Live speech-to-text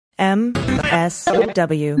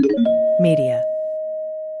MSW Media.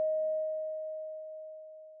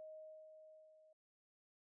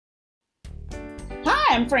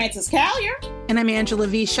 Hi, I'm Frances Callier. And I'm Angela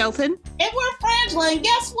V. Shelton. And we're Frangela, and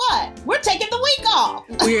guess what? We're taking the week off.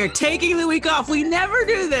 We are taking the week off. We never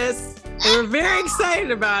do this. And we're very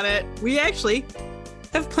excited about it. We actually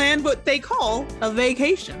have planned what they call a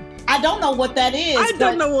vacation. I don't know what that is. I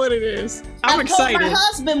don't know what it is. I'm excited. I told my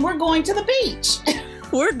husband we're going to the beach.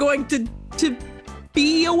 We're going to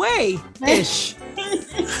be away-ish.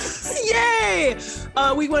 Yay!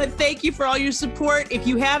 We want to thank you for all your support. If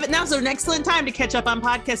you haven't, now's an excellent time to catch up on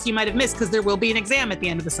podcasts you might have missed because there will be an exam at the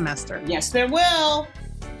end of the semester. Yes, there will.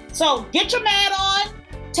 So get your mat on,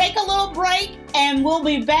 take a little break, and we'll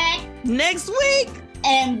be back next week.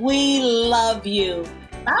 And we love you.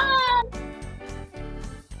 Bye.